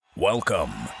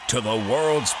Welcome to the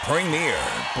world's premier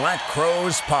Black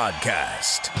Crowes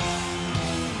podcast,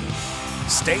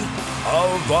 State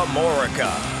of Amorica.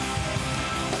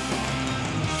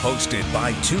 Hosted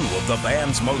by two of the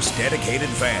band's most dedicated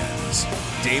fans,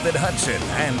 David Hudson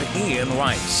and Ian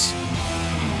Rice.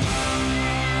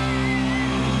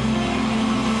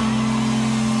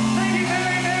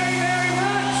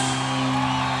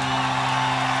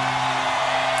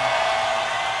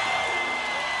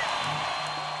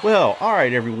 Well, all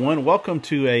right, everyone. Welcome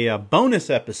to a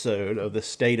bonus episode of the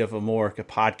State of Amorica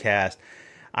podcast.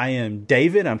 I am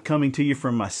David. I'm coming to you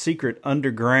from my secret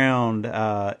underground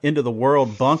into the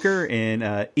world bunker,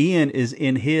 and Ian is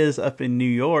in his up in New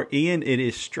York. Ian, it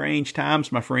is strange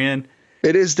times, my friend.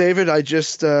 It is, David. I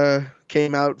just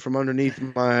came out from underneath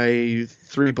my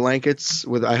three blankets.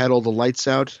 I had all the lights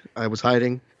out. I was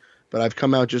hiding, but I've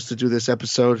come out just to do this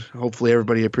episode. Hopefully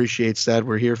everybody appreciates that.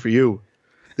 We're here for you.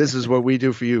 This is what we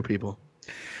do for you, people.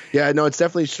 Yeah, no, it's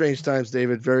definitely strange times,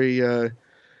 David. Very,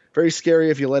 very scary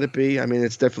if you let it be. I mean,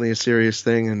 it's definitely a serious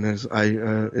thing, and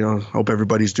I hope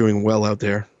everybody's doing well out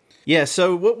there. Yeah,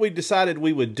 so what we decided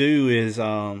we would do is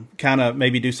kind of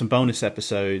maybe do some bonus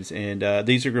episodes, and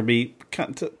these are going to be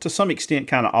to some extent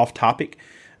kind of off topic,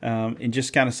 and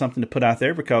just kind of something to put out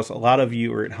there because a lot of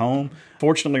you are at home.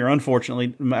 Fortunately or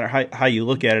unfortunately, no matter how you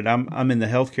look at it, I'm in the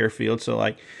healthcare field, so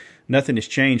like. Nothing has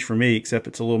changed for me except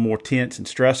it's a little more tense and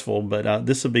stressful, but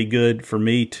this will be good for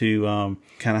me to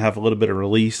kind of have a little bit of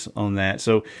release on that.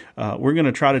 So we're going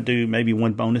to try to do maybe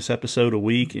one bonus episode a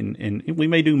week, and we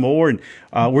may do more, and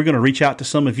we're going to reach out to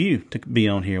some of you to be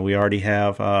on here. We already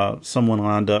have someone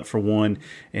lined up for one,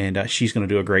 and she's going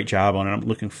to do a great job on it. I'm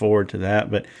looking forward to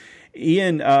that. But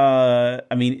Ian, I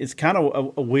mean, it's kind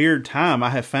of a weird time. I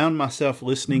have found myself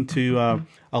listening to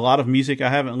a lot of music I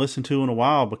haven't listened to in a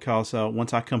while because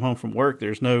once I come home from work,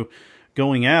 there's no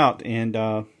going out, and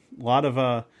a lot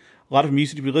of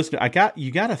music to be listening to.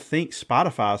 You got to think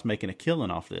Spotify's making a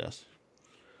killing off this.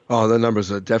 Oh, the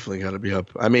numbers are definitely got to be up.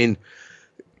 I mean,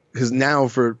 because now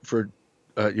for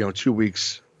 2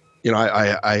 weeks,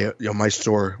 I my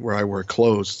store where I work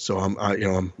closed, so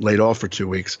I'm laid off for 2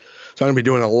 weeks. So I'm gonna be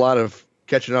doing a lot of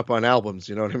catching up on albums,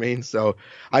 you know what I mean? So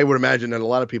I would imagine that a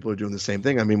lot of people are doing the same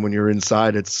thing. I mean, when you're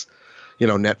inside, it's,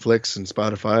 Netflix and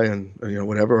Spotify and,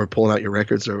 whatever, or pulling out your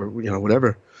records or,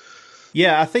 whatever.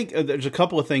 Yeah, I think there's a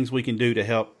couple of things we can do to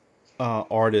help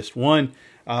artists. One,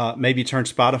 maybe turn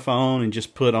Spotify on and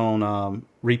just put on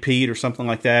repeat or something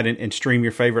like that and stream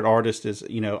your favorite artist as,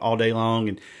 all day long.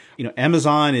 And,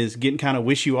 Amazon is getting kind of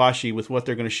wishy-washy with what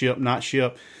they're going to ship, not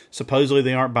ship. Supposedly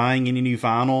they aren't buying any new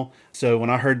vinyl. So when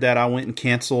I heard that, I went and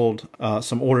canceled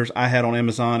some orders I had on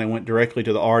Amazon and went directly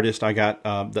to the artist. I got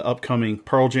the upcoming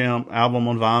Pearl Jam album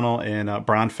on vinyl and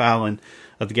Brian Fallon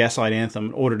of the Gaslight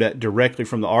Anthem, ordered that directly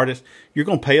from the artist. You're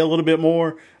going to pay a little bit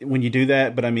more when you do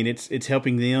that, but I mean, it's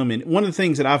helping them. And one of the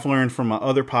things that I've learned from my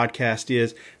other podcast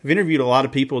is I've interviewed a lot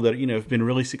of people that, have been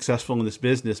really successful in this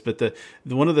business, but the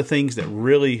one of the things that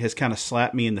really has kind of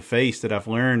slapped me in the face that I've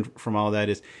learned from all that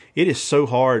is it is so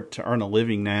hard to earn a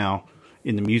living now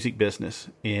in the music business.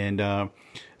 And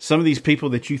some of these people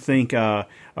that you think are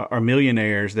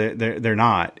millionaires, they're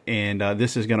not. And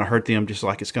this is going to hurt them just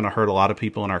like it's going to hurt a lot of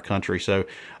people in our country. So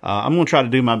I'm going to try to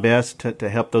do my best to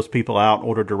help those people out,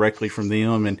 order directly from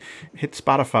them, and hit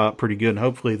Spotify up pretty good. And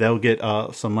hopefully they'll get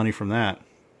some money from that.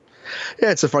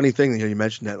 Yeah, it's a funny thing that you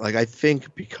mentioned that. Like, I think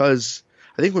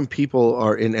when people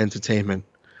are in entertainment,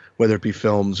 whether it be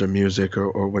films or music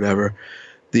or whatever,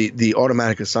 the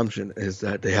automatic assumption is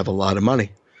that they have a lot of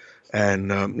money.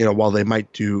 And, while they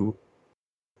might do,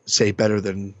 say, better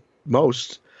than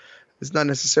most, does not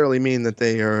necessarily mean that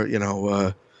they are,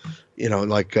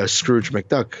 like Scrooge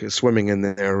McDuck swimming in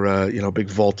their, big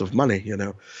vault of money,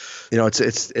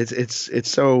 It's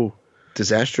so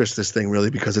disastrous, this thing, really,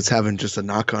 because it's having just a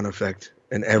knock-on effect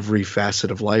in every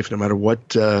facet of life, no matter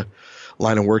what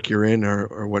line of work you're in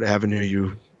or what avenue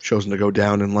you've chosen to go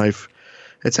down in life.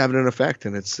 It's having an effect,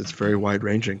 and it's very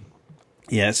wide-ranging.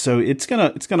 Yeah, so it's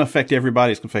gonna affect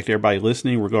everybody. It's gonna affect everybody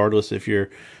listening, regardless if you're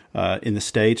in the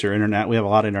States or internet. We have a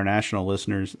lot of international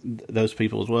listeners, those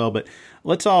people as well. But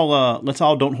let's all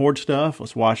don't hoard stuff.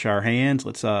 Let's wash our hands.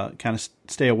 Let's kind of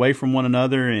stay away from one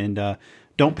another and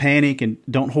don't panic and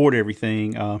don't hoard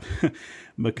everything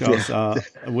because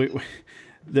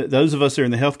those of us that are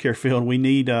in the healthcare field, we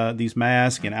need these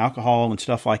masks and alcohol and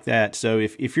stuff like that. So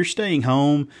if you're staying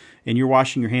home and you're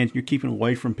washing your hands, and you're keeping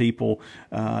away from people,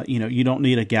 you don't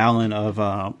need a gallon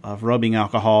of rubbing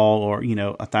alcohol or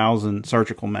 1,000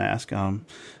 surgical masks.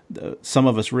 Some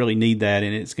of us really need that,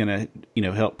 and it's going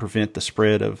to help prevent the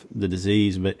spread of the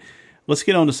disease. But let's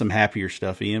get on to some happier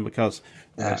stuff, Ian, because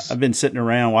Yes. I've been sitting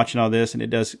around watching all this, and it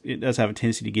does have a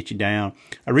tendency to get you down.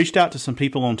 I reached out to some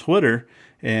people on Twitter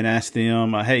and asked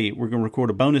them, hey, we're going to record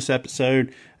a bonus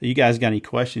episode. You guys got any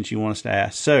questions you want us to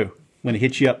ask? So I'm going to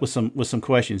hit you up with some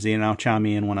questions, Ian, and I'll chime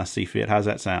in when I see fit. How's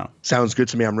that sound? Sounds good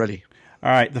to me. I'm ready. All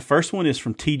right, the first one is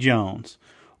from T. Jones.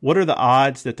 What are the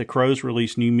odds that the Crows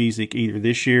release new music either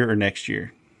this year or next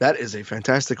year? That is a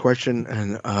fantastic question,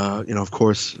 and of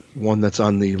course, one that's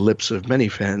on the lips of many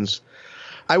fans.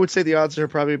 I would say the odds are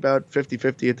probably about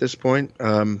 50-50 at this point.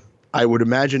 I would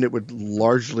imagine it would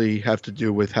largely have to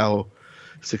do with how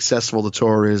successful the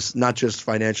tour is, not just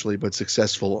financially, but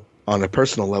successful on a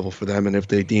personal level for them, and if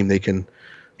they deem they can,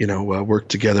 work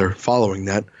together following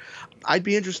that. I'd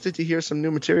be interested to hear some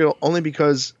new material, only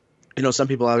because, some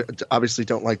people obviously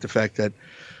don't like the fact that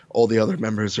all the other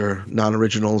members are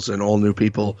non-originals and all new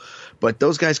people, but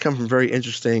those guys come from very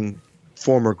interesting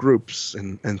former groups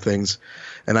and things,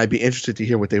 and I'd be interested to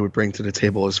hear what they would bring to the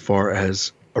table as far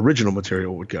as original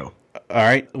material would go. All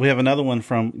right, we have another one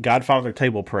from Godfather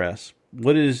Table Press.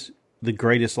 What is the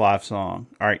greatest live song?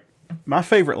 All right, my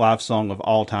favorite live song of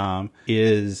all time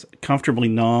is Comfortably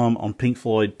Numb on Pink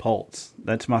Floyd Pulse.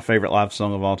 That's my favorite live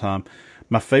song of all time.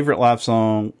 My favorite live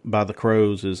song by the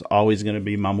Crows is always going to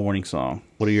be My Morning Song.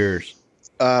 What are yours?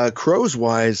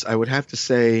 Crows-wise, I would have to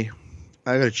say,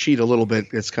 I got to cheat a little bit.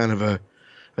 It's kind of a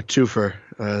twofer.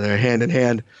 They're hand in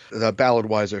hand. The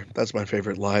Balladweiser, that's my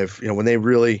favorite live. When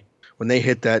they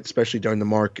hit that, especially during the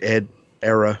Mark Ed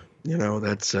era,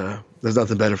 that's there's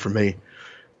nothing better for me.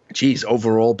 Geez,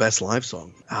 overall best live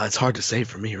song. It's hard to say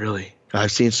for me, really.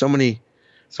 I've seen so many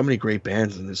great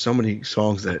bands, and there's so many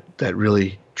songs that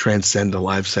really transcend a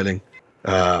live setting.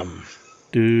 I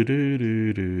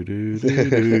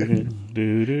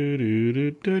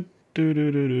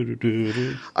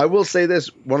will say this: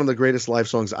 one of the greatest live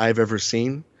songs I've ever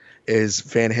seen is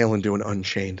Van Halen doing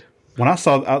Unchained. When I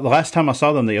saw the last time I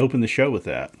saw them, they opened the show with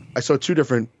that. I saw two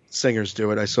different singers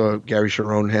do it. I saw Gary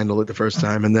Sharon handle it the first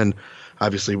time, and then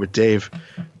obviously with Dave.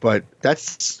 But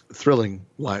that's thrilling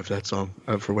live, that song,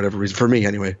 for whatever reason, for me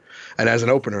anyway. And as an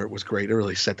opener, it was great. It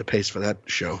really set the pace for that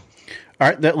show. All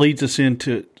right, that leads us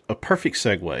into a perfect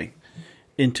segue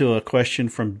into a question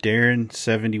from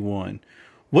Darren71.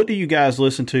 What do you guys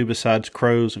listen to besides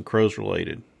Crows and Crows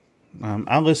related?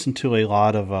 I listen to a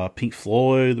lot of Pink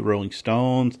Floyd, the Rolling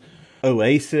Stones,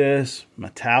 Oasis,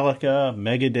 Metallica,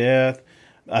 Megadeth.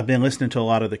 I've been listening to a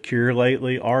lot of The Cure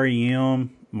lately,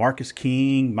 REM, Marcus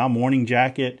King, My Morning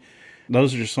Jacket.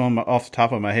 Those are just some off the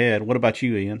top of my head. What about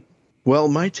you, Ian? Well,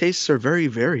 my tastes are very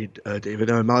varied, David.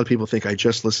 A lot of people think I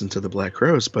just listen to the Black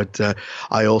Crowes, but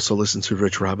I also listen to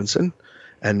Rich Robinson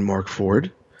and Mark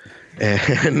Ford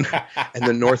and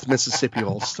the North Mississippi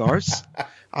All-Stars.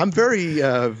 I'm very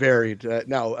varied.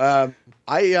 I'm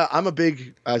a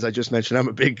big, as I just mentioned, I'm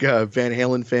a big Van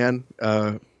Halen fan.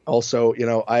 Also,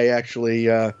 I actually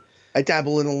I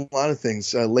dabble in a lot of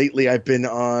things. Lately, I've been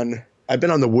on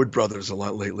the Wood Brothers a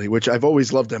lot lately, which I've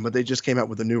always loved them, but they just came out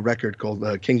with a new record called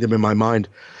Kingdom in My Mind,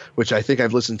 which I think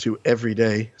I've listened to every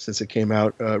day since it came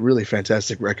out. Really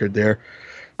fantastic record there.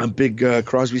 I'm big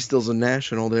Crosby, Stills, and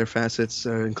Nash and all their facets,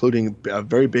 including a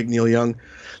very big Neil Young.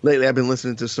 Lately, I've been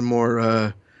listening to some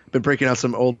more, been breaking out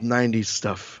some old 90s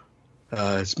stuff,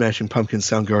 Smashing Pumpkins,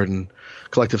 Soundgarden,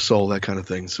 Collective Soul, that kind of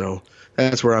thing. So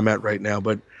that's where I'm at right now,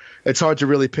 but it's hard to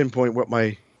really pinpoint what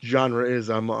my genre is.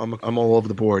 I'm all over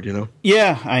the board,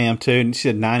 Yeah, I am too. And you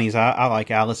said 90s. I like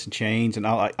Alice in Chains, and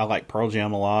I like Pearl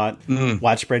Jam a lot.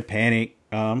 Widespread Panic,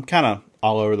 kind of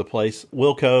all over the place.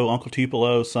 Wilco, Uncle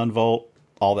Tupelo, Sun Volt,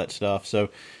 all that stuff. So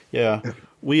yeah,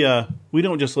 we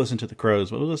don't just listen to the Crows,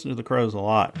 but we listen to the Crows a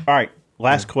lot. All right,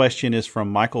 last question is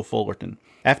from Michael Fullerton.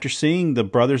 After seeing the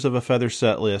Brothers of a Feather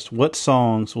set list, what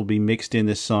songs will be mixed in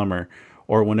this summer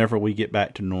or whenever we get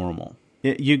back to normal?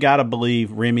 You got to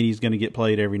believe Remedy's going to get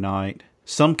played every night.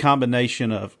 Some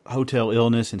combination of Hotel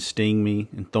Illness and Sting Me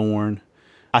and Thorn.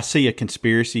 I see a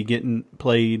Conspiracy getting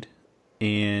played,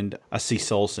 and I see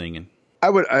Soul Singing. I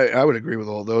would agree with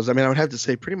all those. I mean, I would have to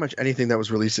say pretty much anything that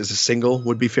was released as a single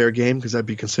would be fair game, because that'd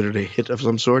be considered a hit of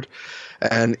some sort.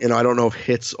 And I don't know if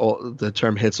the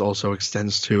term hits also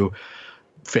extends to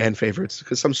fan favorites,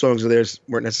 because some songs of theirs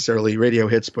weren't necessarily radio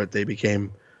hits, but they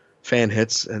became fan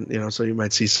hits, and so you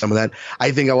might see some of that.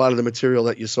 I think a lot of the material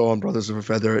that you saw on Brothers of a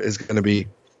Feather is going to be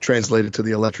translated to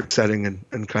the electric setting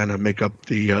and kind of make up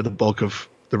the bulk of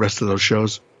the rest of those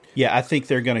shows. Yeah, I think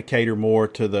they're going to cater more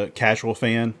to the casual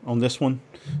fan on this one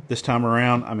this time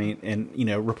around. I mean, and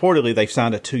reportedly they've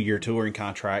signed a 2-year touring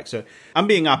contract, so I'm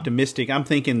being optimistic. I'm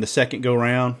thinking the second go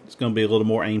round it's going to be a little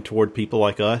more aimed toward people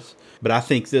like us, but I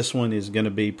think this one is going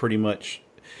to be pretty much.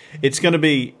 it's going to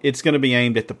be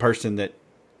aimed at the person that,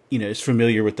 is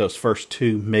familiar with those first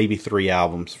 2, maybe 3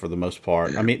 albums for the most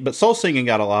part. I mean, but Soul Singing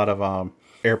got a lot of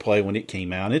airplay when it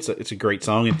came out. It's a great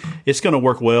song, and it's going to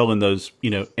work well in those,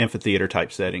 amphitheater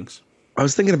type settings. I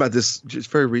was thinking about this just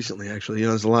very recently, actually.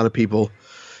 There's a lot of people,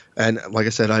 and like I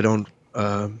said, I don't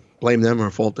blame them or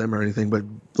fault them or anything, but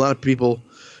a lot of people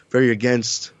very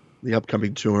against the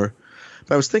upcoming tour.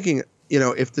 But I was thinking,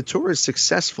 if the tour is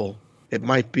successful, it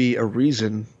might be a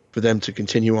reason for them to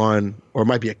continue on, or it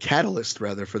might be a catalyst,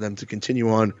 rather, for them to continue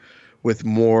on with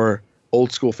more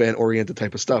old school fan oriented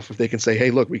type of stuff. If they can say,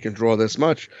 hey, look, we can draw this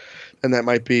much, and that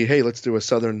might be, hey, let's do a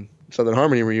Southern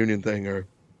Harmony reunion thing. Or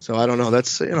so I don't know.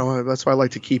 That's why I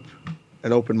like to keep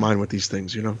an open mind with these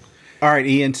things, All right,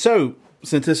 Ian. So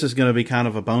since this is going to be kind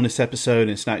of a bonus episode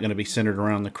and it's not going to be centered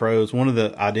around the Crows, one of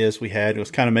the ideas we had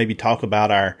was kind of maybe talk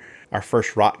about our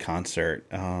first rock concert.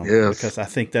 Yes. Because I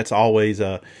think that's always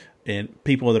and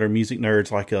people that are music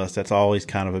nerds like us, that's always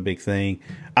kind of a big thing.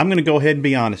 I'm going to go ahead and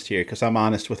be honest here, because I'm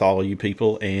honest with all of you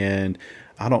people, and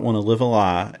I don't want to live a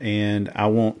lie, and I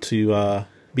want to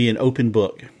be an open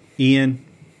book. Ian,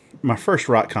 my first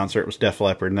rock concert was Def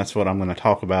Leppard, and that's what I'm going to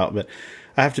talk about, but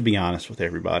I have to be honest with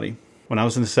everybody. When I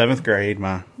was in the 7th grade,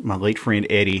 my late friend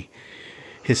Eddie,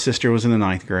 his sister was in the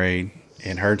 9th grade,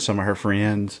 and her and some of her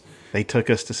friends, they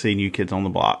took us to see New Kids on the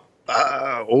Block.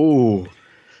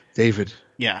 David.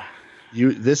 Yeah.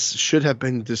 This should have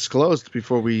been disclosed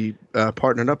before we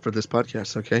partnered up for this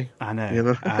podcast, okay? I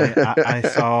know.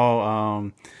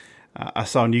 I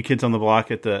saw New Kids on the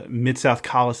Block at the Mid-South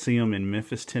Coliseum in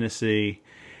Memphis, Tennessee.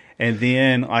 And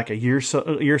then, like a year or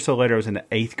so later, I was in the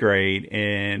 8th grade,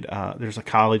 and there's a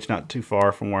college not too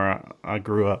far from where I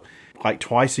grew up. Like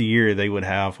twice a year, they would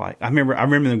have I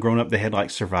remember them growing up. They had like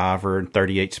Survivor and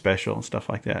 38 Special and stuff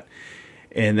like that.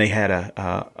 And they had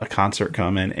a concert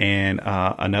coming, and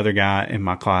another guy in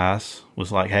my class was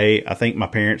like, hey, I think my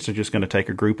parents are just going to take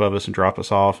a group of us and drop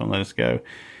us off and let us go.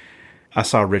 I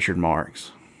saw Richard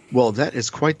Marx. Well, that is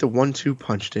quite the 1-2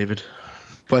 punch, David.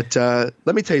 But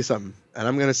let me tell you something, and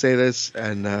I'm going to say this,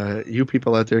 and you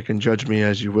people out there can judge me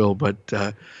as you will, but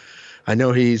I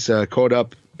know he's caught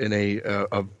up in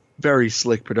a very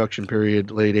slick production period,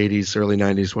 late 80s, early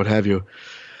 90s, what have you.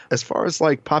 As far as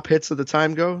like pop hits of the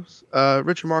time goes,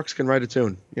 Richard Marx can write a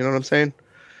tune. You know what I'm saying?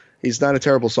 He's not a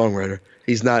terrible songwriter.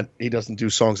 He doesn't do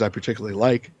songs I particularly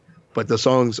like, but the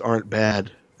songs aren't bad,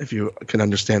 if you can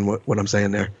understand what I'm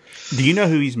saying there. Do you know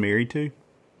who he's married to?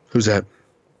 Who's that?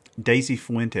 Daisy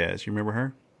Fuentes. You remember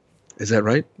her? Is that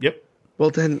right? Yep. Well,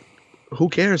 then who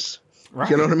cares? Right.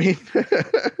 You know what I mean?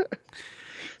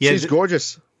 Yeah, she's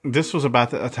gorgeous. This was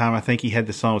about the time I think he had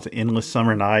the song with Endless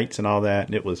Summer Nights and all that,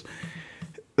 and it was...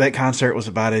 That concert was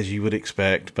about as you would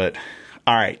expect, but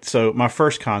all right. So my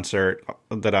first concert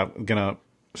that I'm going to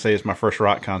say is my first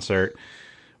rock concert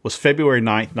was February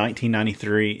 9th,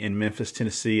 1993 in Memphis,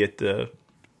 Tennessee at the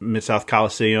Mid-South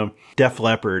Coliseum. Def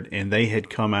Leppard, and they had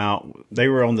come out. They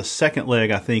were on the second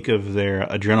leg, I think, of their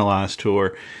Adrenalize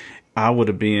tour. I would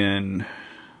have been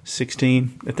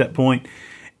 16 at that point.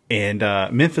 And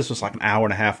Memphis was like an hour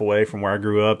and a half away from where I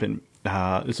grew up, and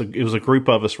it was a group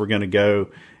of us were going to go.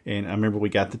 And I remember we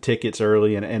got the tickets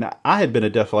early, and I had been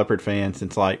a Def Leppard fan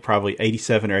since like probably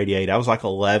 87 or 88. I was like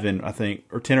 11, I think,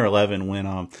 or 10 or 11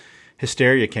 when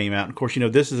Hysteria came out. And of course,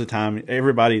 this is a time,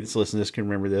 everybody that's listening to this can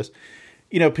remember this.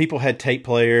 People had tape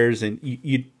players, and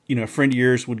a friend of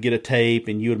yours would get a tape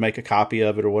and you would make a copy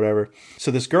of it or whatever.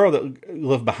 So this girl that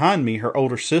lived behind me, her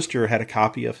older sister had a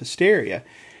copy of Hysteria.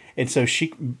 And so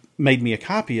she made me a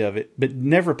copy of it, but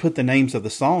never put the names of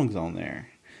the songs on there.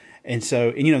 And so,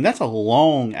 and that's a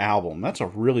long album. That's a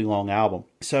really long album.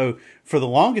 So for the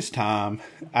longest time,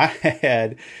 I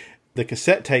had the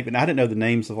cassette tape, and I didn't know the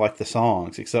names of like the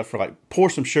songs, except for like Pour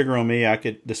Some Sugar on Me. I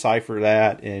could decipher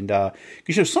that. And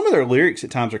because some of their lyrics at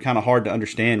times are kind of hard to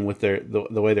understand with the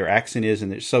way their accent is,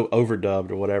 and it's so overdubbed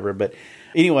or whatever. But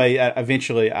anyway,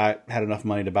 eventually I had enough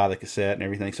money to buy the cassette and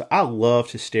everything. So I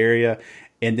loved Hysteria.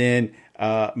 And then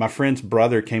my friend's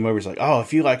brother came over. He's like, oh,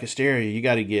 if you like Hysteria, you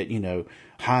got to get,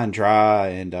 High and Dry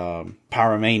and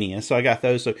Pyromania. So I got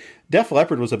those. So Def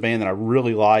Leppard was a band that I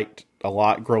really liked a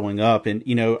lot growing up. And,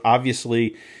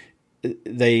 obviously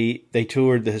they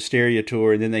toured the Hysteria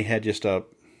tour, and then they had just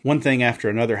one thing after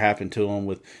another happened to them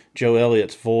with Joe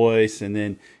Elliott's voice. And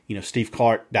then, Steve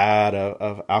Clark died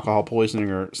of alcohol poisoning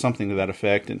or something to that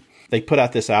effect. And they put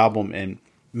out this album, and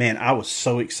man, I was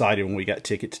so excited when we got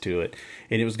tickets to it.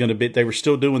 And it was going to be, they were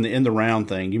still doing the In the Round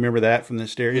thing. You remember that from the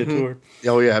Hysteria tour?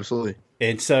 Oh, yeah, absolutely.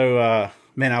 And so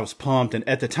man, I was pumped. And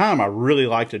at the time, I really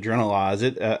liked Adrenalize.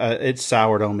 It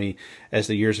soured on me as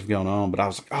the years have gone on. But I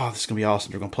was like, oh, this is going to be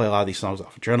awesome. They're going to play a lot of these songs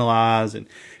off Adrenalize. And,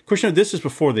 of course, this is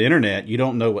before the internet. You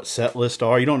don't know what set lists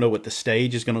are. You don't know what the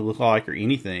stage is going to look like or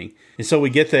anything. And so we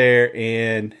get there,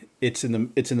 and it's in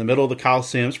the middle of the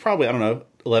Coliseum. It's probably, I don't know,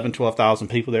 11, 12,000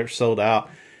 people there, sold out.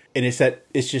 And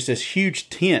it's just this huge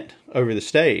tent over the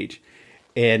stage.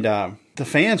 And the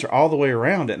fans are all the way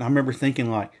around it. And I remember thinking,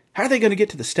 like, how are they going to get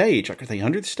to the stage? Like, are they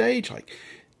under the stage? Like,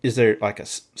 is there like a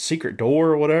secret door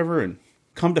or whatever? And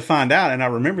come to find out, and I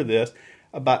remember this,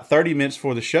 about 30 minutes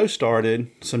before the show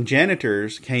started, some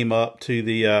janitors came up to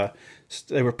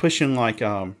they were pushing like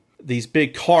these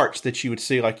big carts that you would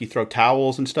see, like you throw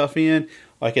towels and stuff in,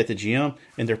 like at the gym,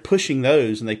 and they're pushing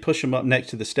those, and they push them up next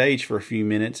to the stage for a few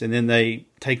minutes, and then they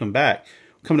take them back.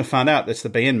 Come to find out, that's the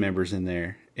band members in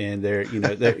there. And they're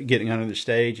getting under the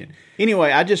stage. And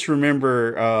anyway, I just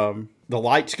remember the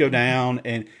lights go down,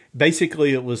 and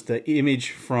basically it was the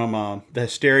image from the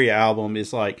Hysteria album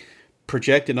is like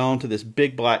projected onto this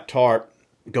big black tarp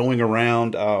going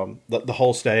around the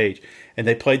whole stage. And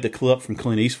they played the clip from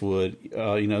Clint Eastwood.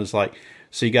 It's like,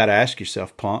 so you got to ask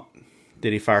yourself, punk,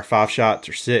 did he fire 5 shots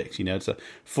or 6? It's a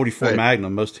 44 right.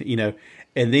 Magnum,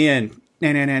 and then,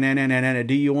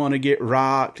 do you want to get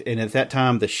rocked? And at that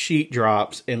time, the sheet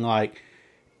drops, and like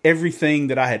everything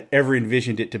that I had ever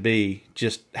envisioned it to be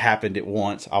just happened at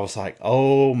once. I was like,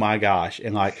 oh my gosh.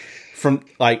 And like from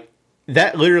like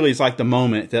that literally is like the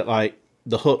moment that like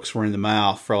the hooks were in the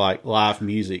mouth for like live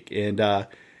music, and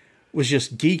was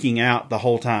just geeking out the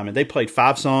whole time. And they played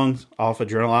 5 songs off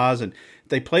Adrenalize, and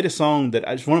they played a song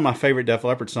that is one of my favorite Def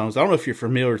Leppard songs. I don't know if you're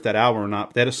familiar with that album or not,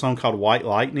 but they had a song called White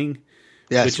Lightning.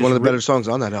 Yeah, it's one of the better songs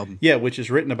on that album. Yeah, which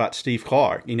is written about Steve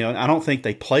Clark. And I don't think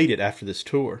they played it after this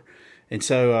tour. And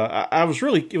so it was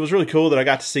really cool that I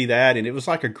got to see that. And it was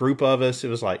like a group of us. It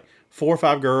was like 4 or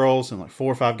 5 girls and like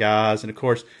 4 or 5 guys. And of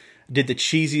course, did the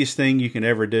cheesiest thing you can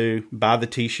ever do: buy the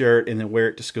T-shirt and then wear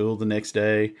it to school the next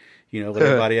day. Let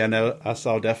everybody I know I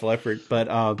saw Def Leppard. But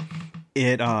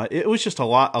it was just a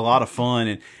lot of fun,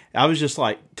 and I was just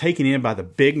like taken in by the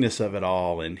bigness of it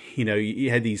all. And you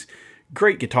had these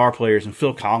great guitar players, and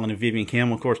Phil Collen and Vivian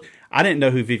Campbell. Of course, I didn't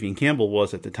know who Vivian Campbell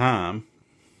was at the time.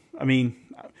 I mean,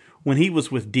 when he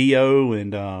was with Dio,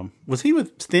 and was he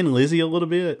with Thin Lizzy a little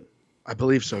bit? I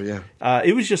believe so, yeah.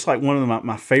 It was just like one of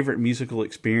my favorite musical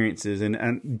experiences.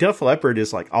 And Def Leppard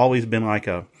has like always been like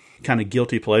a kind of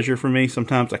guilty pleasure for me.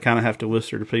 Sometimes I kind of have to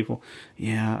whisper to people,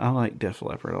 yeah, I like Def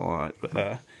Leppard a lot.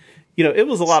 But, it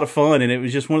was a lot of fun, and it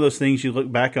was just one of those things you look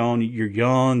back on, you're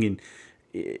young, and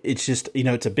it's just,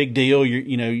 it's a big deal.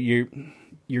 You're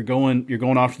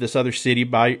going off to this other city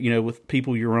by, with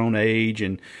people your own age.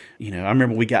 And, I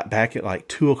remember we got back at like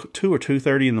 2 or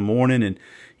 2:30 in the morning, and,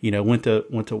 went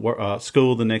to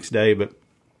school the next day. But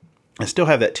I still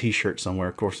have that T-shirt somewhere.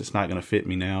 Of course, it's not going to fit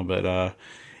me now, but,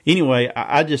 anyway,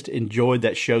 I just enjoyed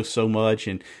that show so much,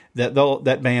 and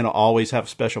that band will always have a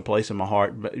special place in my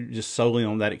heart, but just solely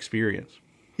on that experience.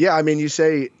 Yeah. I mean, you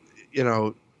say,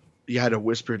 you had to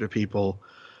whisper to people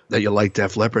that you like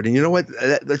Def Leppard. And you know what?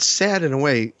 That's sad in a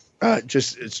way,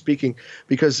 just speaking,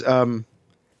 because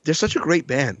they're such a great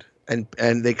band, and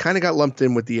they kind of got lumped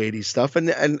in with the 80s stuff.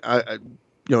 And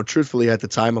truthfully, at the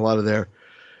time, a lot of their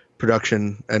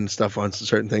production and stuff on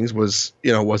certain things was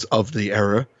of the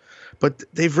era. But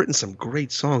they've written some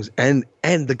great songs. And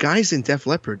the guys in Def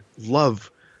Leppard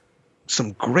love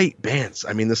some great bands.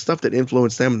 I mean, the stuff that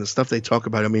influenced them and the stuff they talk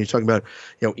about. I mean, you're talking about,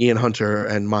 Ian Hunter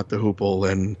and Mott the Hoople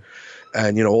and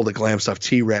all the glam stuff,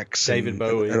 T-Rex, David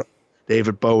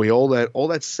Bowie, all that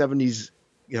 70s,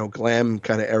 glam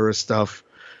kind of era stuff.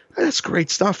 That's great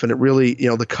stuff. And it really,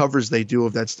 the covers they do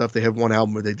of that stuff, they have one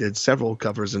album where they did several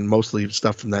covers and mostly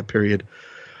stuff from that period.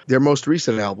 Their most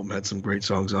recent album had some great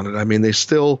songs on it. I mean, they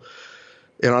still,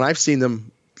 and I've seen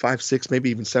them 5, 6, maybe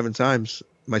even 7 times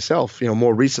myself,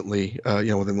 more recently,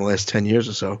 within the last 10 years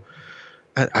or so.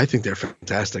 I think they're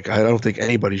fantastic. I don't think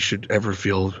anybody should ever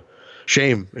feel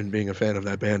shame in being a fan of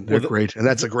that band. They're great. And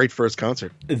that's a great first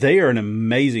concert. They are an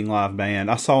amazing live band.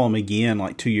 I saw them again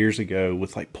like 2 years ago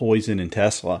with like Poison and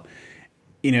Tesla.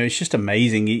 It's just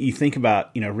amazing. You think about,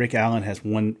 Rick Allen has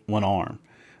one arm.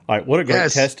 Like, what a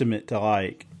great testament to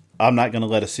like, I'm not going to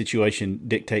let a situation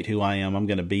dictate who I am. I'm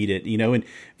going to beat it. And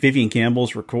Vivian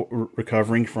Campbell's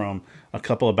recovering from a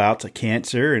couple of bouts of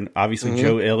cancer. And obviously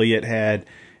Joe Elliott had,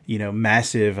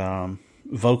 massive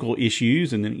vocal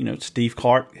issues. And then, Steve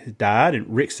Clark has died,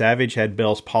 and Rick Savage had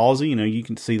Bell's palsy. You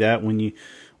can see that when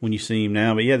you see him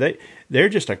now. But yeah, they're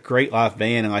just a great live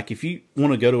band. And like, if you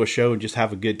want to go to a show and just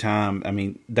have a good time, I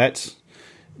mean, that's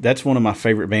one of my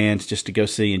favorite bands just to go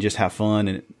see and just have fun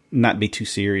and not be too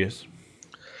serious.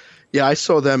 Yeah, I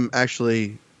saw them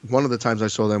actually. One of the times I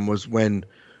saw them was when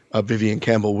Vivian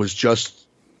Campbell was just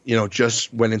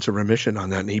went into remission on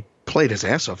that, and he played his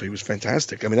ass off. He was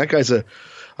fantastic. I mean, that guy's a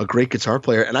great guitar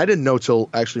player, and I didn't know till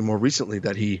actually more recently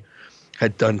that he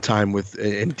had done time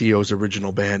in Dio's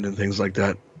original band and things like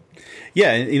that.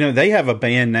 Yeah, they have a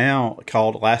band now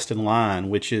called Last in Line,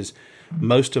 which is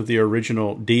most of the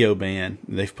original Dio band.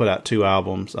 They've put out 2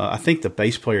 albums. I think the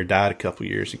bass player died a couple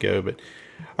years ago. But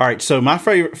all right, so my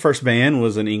first band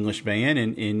was an English band,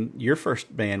 and your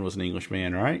first band was an English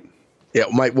band, right? Yeah,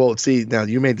 well, see, now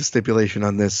you made the stipulation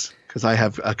on this because I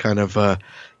have a kind of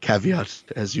caveat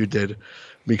as you did,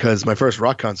 because my first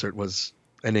rock concert was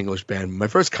an English band. My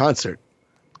first concert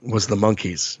was the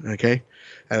Monkees, okay?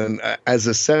 And as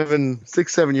a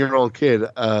 7-year-old kid,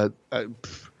 the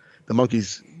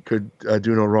Monkees could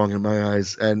do no wrong in my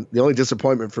eyes. And the only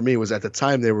disappointment for me was at the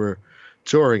time they were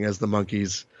touring as the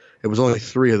Monkees, it was only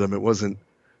 3 of them. It wasn't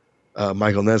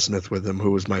Michael Nesmith with them,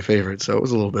 who was my favorite. So it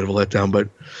was a little bit of a letdown. But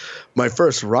my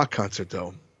first rock concert,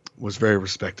 though, was very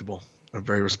respectable. A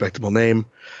very respectable name.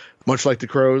 Much like the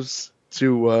Crows,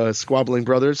 2 squabbling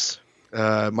brothers.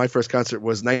 My first concert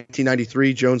was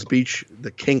 1993, Jones Beach,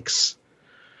 the Kinks,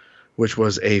 which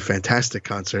was a fantastic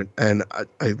concert. And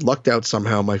I lucked out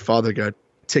somehow. My father got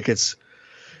tickets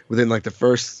within like the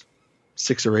first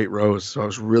 6 or 8 rows. So I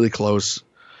was really close.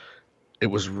 It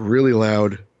was really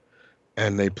loud,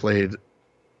 and they played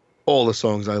all the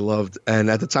songs I loved.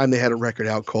 And at the time they had a record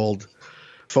out called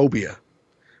Phobia,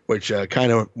 which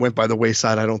kind of went by the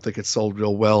wayside. I don't think it sold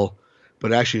real well,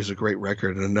 but actually is a great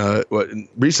record. And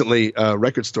recently,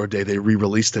 Record Store Day, they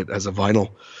re-released it as a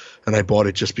vinyl, and I bought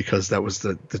it just because that was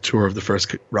the tour of the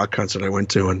first rock concert I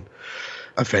went to, and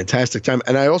a fantastic time.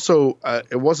 And I also,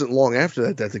 it wasn't long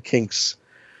after that the Kinks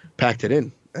packed it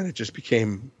in, and it just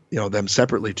became, them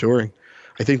separately touring.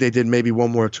 I think they did maybe one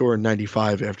more tour in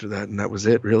 95 after that, and that was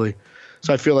it, really.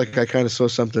 So I feel like I kind of saw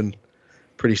something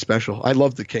pretty special. I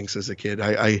loved the Kinks as a kid.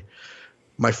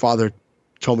 My father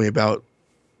told me about,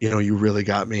 You Really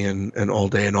Got Me and All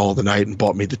Day and All the Night, and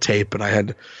bought me the tape, and I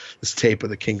had this tape of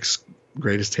the Kinks'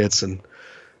 greatest hits, and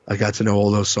I got to know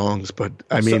all those songs. But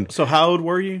I mean, so how old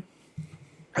were you?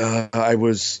 It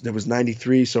was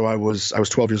 93, so I was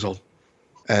 12 years old,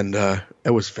 and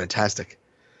it was fantastic.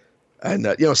 And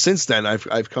since then,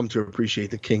 I've come to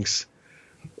appreciate the Kinks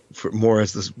for more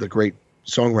as the great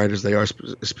songwriters they are,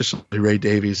 especially Ray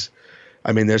Davies.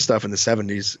 I mean, their stuff in the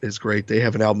 70s is great. They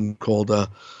have an album called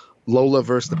Lola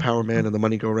vs. the Power Man and the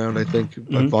Money Go Round, I think,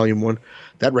 Volume 1.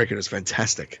 That record is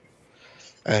fantastic.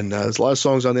 And there's a lot of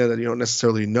songs on there that you don't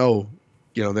necessarily know.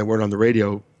 They weren't on the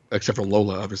radio, except for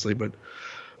Lola, obviously, but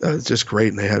it's just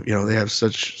great. And they have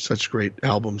such great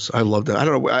albums. I love that. I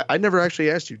don't know. I never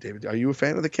actually asked you, David, are you a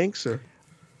fan of the Kinks? Or?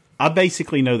 I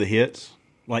basically know the hits,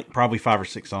 like probably 5 or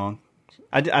 6 songs.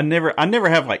 I never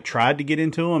have like tried to get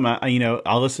into them.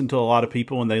 I listen to a lot of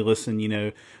people, and they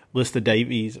listen, list the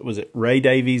Davies. Was it Ray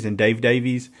Davies and Dave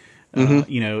Davies?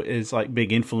 Is like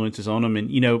big influences on them.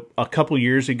 And, a couple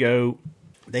years ago,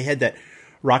 they had that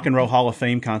Rock and Roll Hall of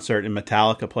Fame concert, and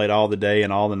Metallica played All the Day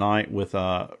and All the Night with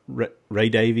Ray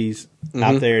Davies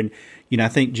out there. And, I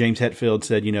think James Hetfield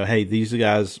said, hey, these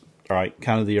guys are like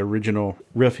kind of the original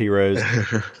riff heroes,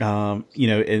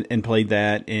 and played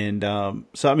that. And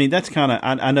so, I mean, that's kind of,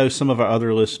 I know some of our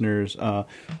other listeners, I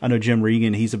know Jim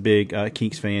Regan, he's a big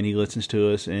Kinks fan. He listens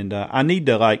to us. And I need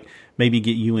to like maybe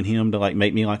get you and him to like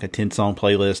make me like a 10-song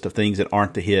playlist of things that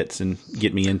aren't the hits and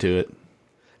get me into it.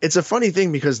 It's a funny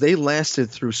thing because they lasted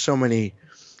through so many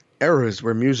eras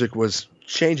where music was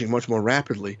changing much more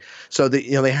rapidly. So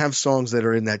they have songs that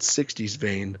are in that 60s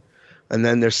vein, and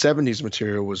then their 70s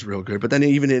material was real good. But then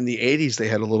even in the 80s, they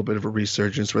had a little bit of a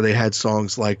resurgence where they had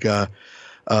songs like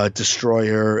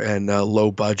Destroyer and Low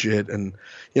Budget, and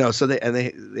so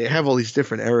they have all these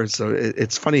different eras. So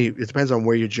it's funny. It depends on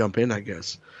where you jump in, I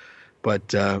guess.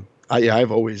 But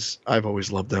I've always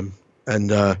loved them.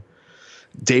 And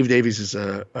Dave Davies is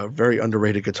a very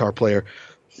underrated guitar player.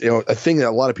 A thing that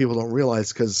a lot of people don't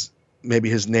realize because maybe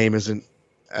his name isn't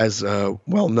as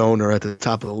well known or at the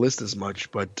top of the list as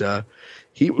much, but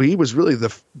he was really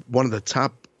one of the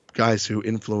top guys who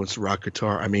influenced rock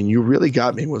guitar. I mean, You Really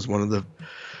Got Me was one of the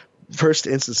first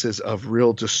instances of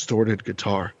real distorted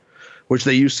guitar, which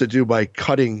they used to do by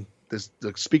cutting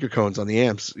the speaker cones on the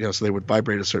amps, so they would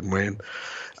vibrate a certain way. And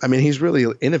I mean, he's really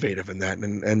innovative in that,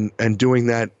 and doing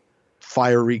that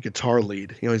fiery guitar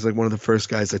lead. He's like one of the first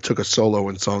guys that took a solo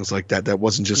in songs like that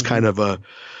wasn't just kind of a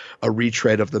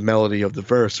retread of the melody of the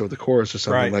verse or the chorus or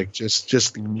something, like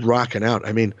just rocking out.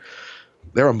 I mean,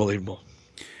 they're unbelievable.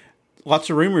 Lots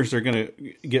of rumors they're going to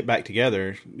get back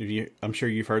together. I'm sure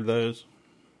you've heard those.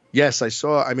 Yes, I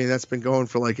saw. I mean, that's been going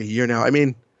for like a year now. I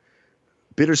mean,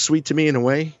 bittersweet to me in a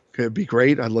way. Could be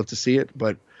great. I'd love to see it,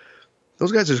 but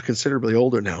those guys are considerably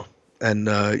older now, and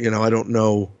I don't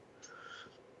know.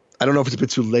 I don't know if it's a bit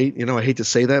too late. I hate to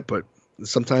say that, but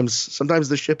sometimes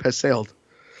the ship has sailed.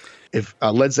 If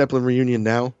Led Zeppelin reunion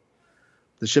now,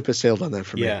 the ship has sailed on that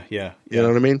for me. Yeah. You know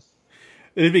what I mean?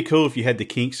 It'd be cool if you had the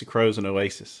Kinks, the Crows, and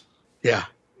Oasis. Yeah.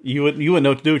 You wouldn't know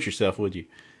what to do with yourself, would you?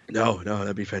 No,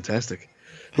 that'd be fantastic.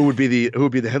 Who would be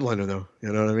the headliner though?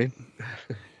 You know what I mean?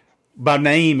 By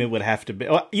name, it would have to be.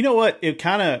 You know what?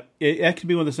 That could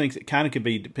be one of those things. It kind of could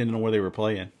be depending on where they were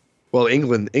playing. Well,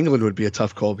 England would be a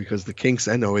tough call because the Kinks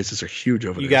and Oasis are huge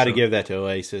over there. You got to give that to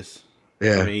Oasis.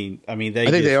 Yeah, I mean,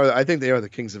 I think they are the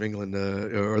Kings of England,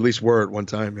 or at least were at one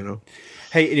time.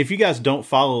 Hey, and if you guys don't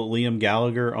follow Liam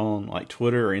Gallagher on like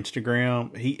Twitter or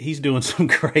Instagram, he's doing some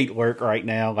great work right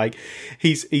now. Like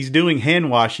he's doing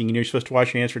hand washing. You're supposed to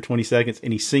wash your hands for 20 seconds,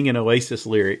 and he's singing Oasis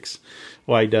lyrics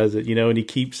while he does it. And he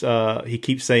keeps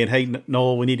saying, "Hey,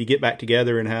 Noel, we need to get back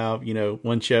together and have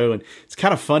one show." And it's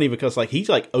kind of funny because like he's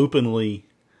like openly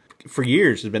for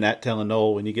years has been telling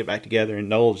Noel when you get back together, and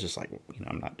Noel's just like,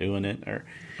 I'm not doing it or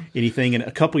anything. And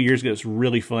a couple of years ago, it's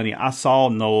really funny. I saw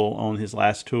Noel on his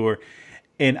last tour.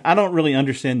 And I don't really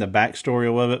understand the backstory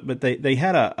of it, but they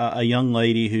had a young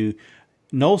lady who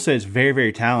Noel says very,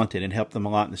 very talented and helped them a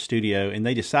lot in the studio. And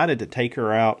they decided to take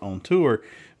her out on tour,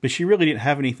 but she really didn't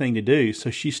have anything to do.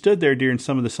 So she stood there during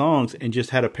some of the songs and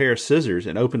just had a pair of scissors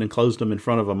and opened and closed them in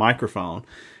front of a microphone.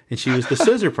 And she was the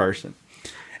scissor person.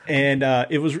 And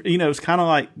it was, it was kind of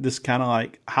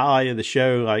like highlight of the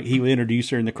show. Like he would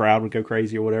introduce her and the crowd would go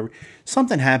crazy or whatever.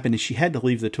 Something happened and she had to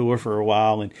leave the tour for a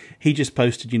while. And he just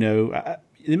posted,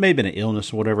 it may have been an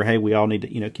illness or whatever. Hey, we all need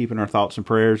to, keep in our thoughts and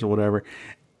prayers or whatever.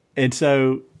 And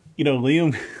so,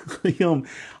 Liam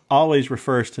always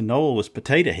refers to Noel as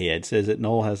Potato Head, says that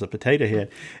Noel has a potato head.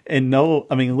 And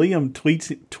Liam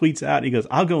tweets out, he goes,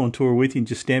 "I'll go on tour with you and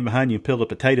just stand behind you and peel a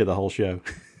potato the whole show."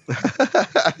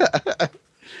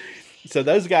 So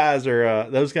those guys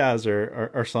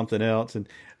are something else. And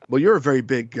well, you're a very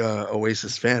big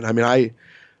Oasis fan. I mean,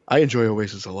 I enjoy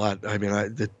Oasis a lot. I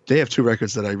mean, they have two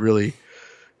records that I really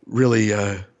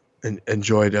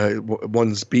enjoyed.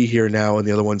 One's "Be Here Now" and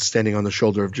the other one's "Standing on the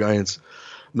Shoulder of Giants."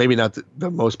 Maybe not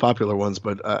the most popular ones,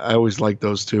 but I always like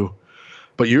those two.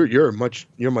 But you're much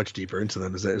deeper into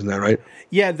them, isn't that right?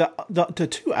 Yeah, the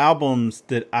two albums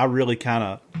that I really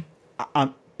kind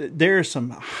of there are some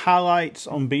highlights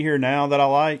on "Be Here Now" that I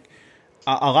like.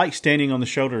 I like "Standing on the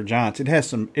Shoulder of Giants." It has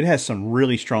some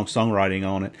really strong songwriting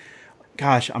on it.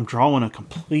 Gosh, I'm drawing a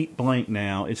complete blank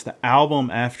now. It's the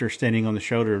album after "Standing on the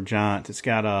Shoulder of Giants." It's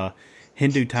got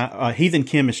Heathen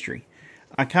Chemistry.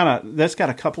 That's got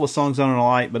a couple of songs on it I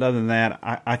like, but other than that,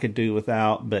 I could do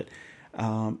without. But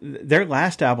their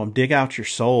last album, "Dig Out Your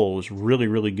Soul," was really,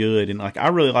 really good, and I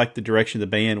really liked the direction the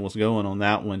band was going on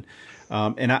that one.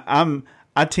 And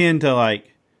I tend to I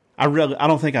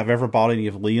don't think I've ever bought any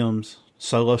of Liam's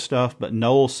solo stuff, but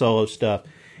Noel's solo stuff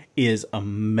is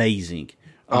amazing.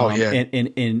 Oh yeah,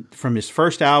 and from his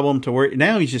first album to where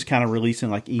now he's just kind of releasing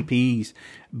like EPs,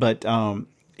 but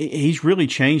he's really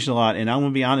changed a lot. And I'm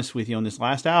gonna be honest with you, on this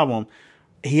last album,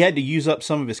 he had to use up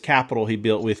some of his capital he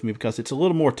built with me because it's a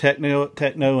little more techno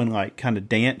and like kind of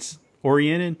dance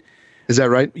oriented. Is that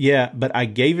right? Yeah, but I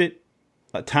gave it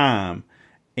a time,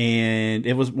 and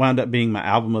it was wound up being my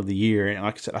album of the year. And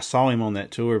like I said, I saw him on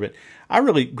that tour, but I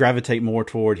really gravitate more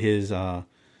toward his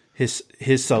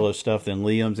solo stuff than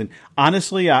Liam's. And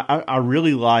honestly, I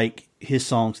really like his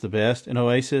songs the best in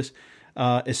Oasis,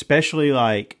 especially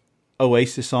like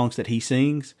Oasis songs that he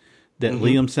sings that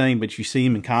Liam sang, but you see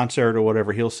him in concert or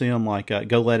whatever, he'll sing them like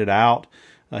 "Go Let It Out."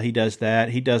 He does that.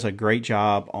 He does a great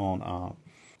job on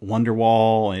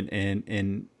Wonderwall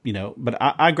and but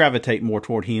I gravitate more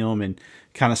toward him and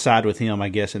kind of side with him, I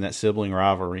guess, in that sibling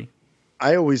rivalry.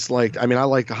 I always liked, I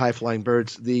like the High Flying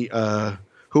Birds. The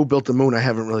Who Built the Moon I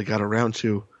haven't really got around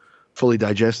to fully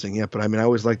digesting yet, but I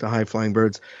always liked the High Flying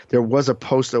Birds. There was a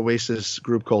post-Oasis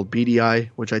group called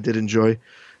BDI, which I did enjoy.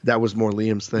 That was more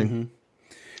Liam's thing. Mm-hmm.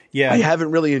 Yeah, I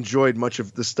haven't really enjoyed much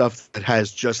of the stuff that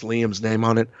has just Liam's name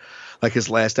on it. Like his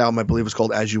last album, I believe, was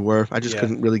called "As You Were." I just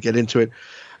couldn't really get into it.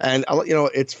 And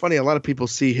it's funny. A lot of people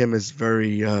see him as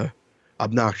very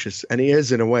obnoxious, and he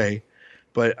is in a way.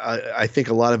 But I think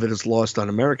a lot of it is lost on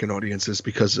American audiences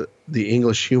because the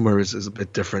English humor is a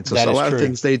bit different. So a lot of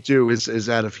things they do is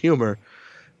out of humor,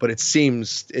 but it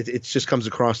seems it just comes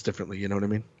across differently. You know what I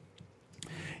mean?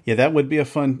 Yeah, that would be a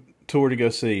fun tour to go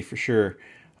see for sure.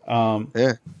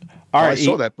 Yeah. All right, I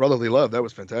saw that Brotherly Love. That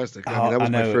was fantastic. That was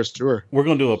my first tour. We're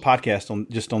going to do a podcast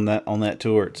on that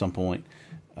tour at some point.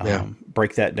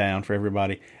 break that down for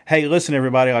everybody. Hey, listen,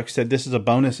 everybody, like I said, this is a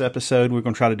bonus episode. We're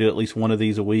going to try to do at least one of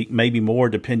these a week, maybe more,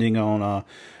 depending on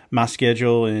my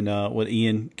schedule and what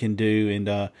Ian can do.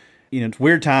 And, it's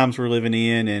weird times we're living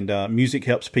in, and music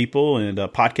helps people, and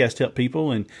podcasts help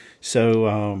people. And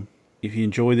so if you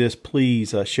enjoy this,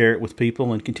 please share it with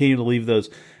people and continue to leave those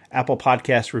Apple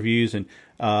Podcast reviews, and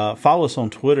follow us on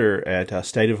Twitter at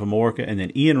State of Amorica. And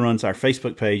then Ian runs our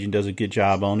Facebook page and does a good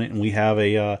job on it. And we have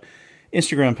a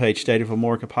Instagram page, State of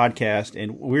Amorica Podcast.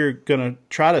 And we're going to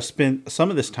try to spend some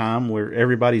of this time where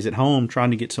everybody's at home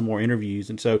trying to get some more interviews.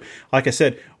 And so, like I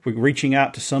said, we're reaching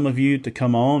out to some of you to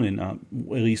come on, and at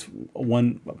least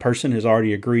one person has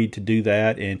already agreed to do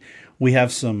that. And we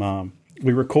have some...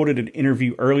 we recorded an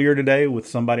interview earlier today with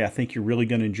somebody I think you're really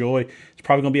going to enjoy. It's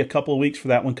probably going to be a couple of weeks for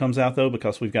that one comes out, though,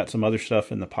 because we've got some other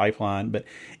stuff in the pipeline. But,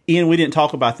 Ian, we didn't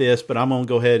talk about this, but I'm going to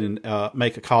go ahead and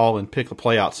make a call and pick a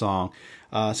play-out song.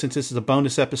 Since this is a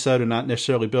bonus episode and not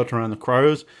necessarily built around the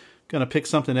Crows, I'm going to pick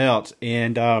something else.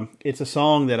 And it's a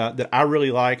song that I really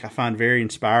like, I find very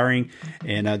inspiring,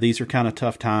 and these are kind of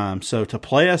tough times. So to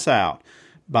play us out,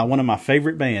 by one of my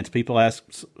favorite bands. People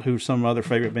ask who some other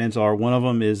favorite bands are. One of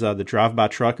them is the Drive-By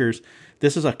Truckers.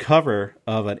 This is a cover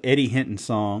of an Eddie Hinton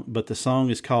song, but the song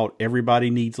is called Everybody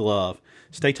Needs Love.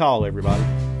 Stay tall, everybody.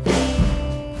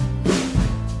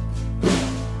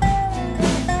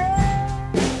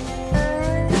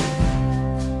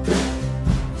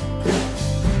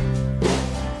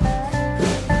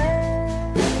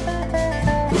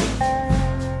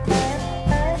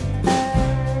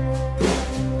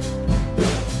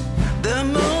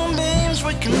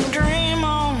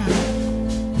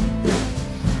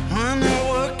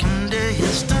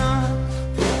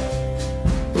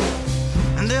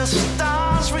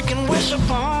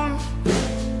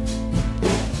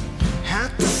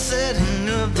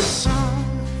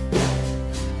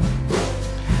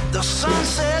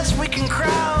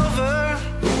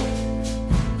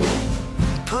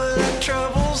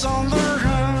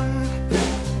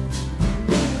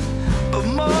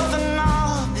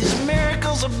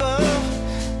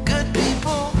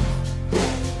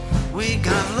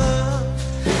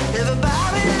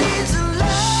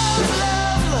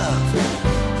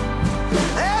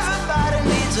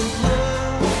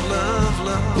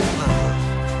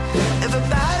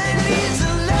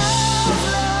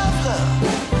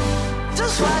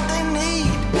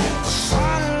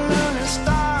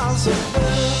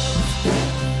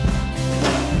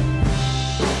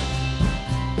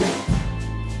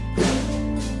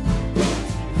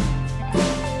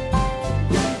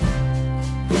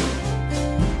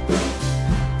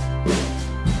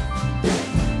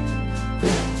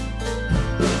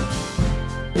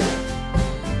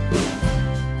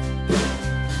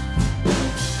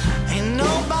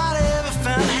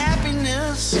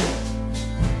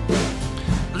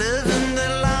 Living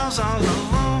their lives all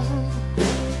alone.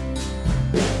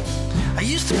 I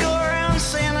used to go